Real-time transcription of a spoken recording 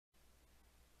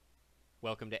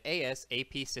Welcome to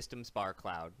ASAP Systems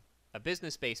BarCloud, a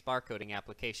business-based barcoding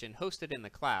application hosted in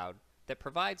the cloud that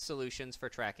provides solutions for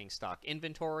tracking stock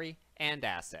inventory and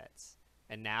assets.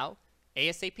 And now,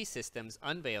 ASAP Systems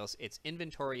unveils its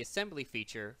inventory assembly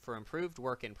feature for improved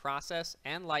work in process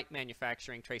and light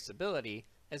manufacturing traceability,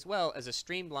 as well as a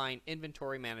streamlined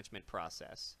inventory management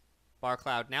process.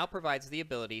 BarCloud now provides the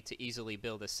ability to easily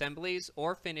build assemblies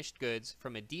or finished goods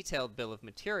from a detailed bill of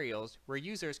materials where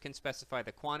users can specify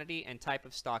the quantity and type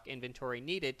of stock inventory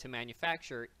needed to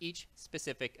manufacture each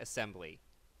specific assembly.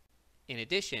 In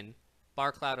addition,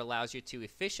 BarCloud allows you to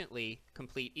efficiently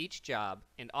complete each job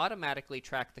and automatically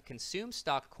track the consumed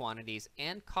stock quantities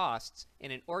and costs in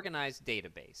an organized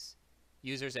database.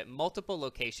 Users at multiple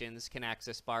locations can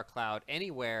access BarCloud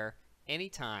anywhere,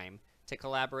 anytime, to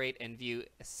collaborate and view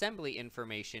assembly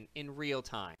information in real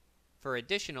time. For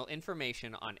additional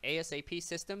information on ASAP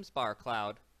Systems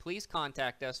BarCloud, please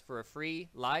contact us for a free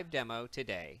live demo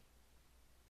today.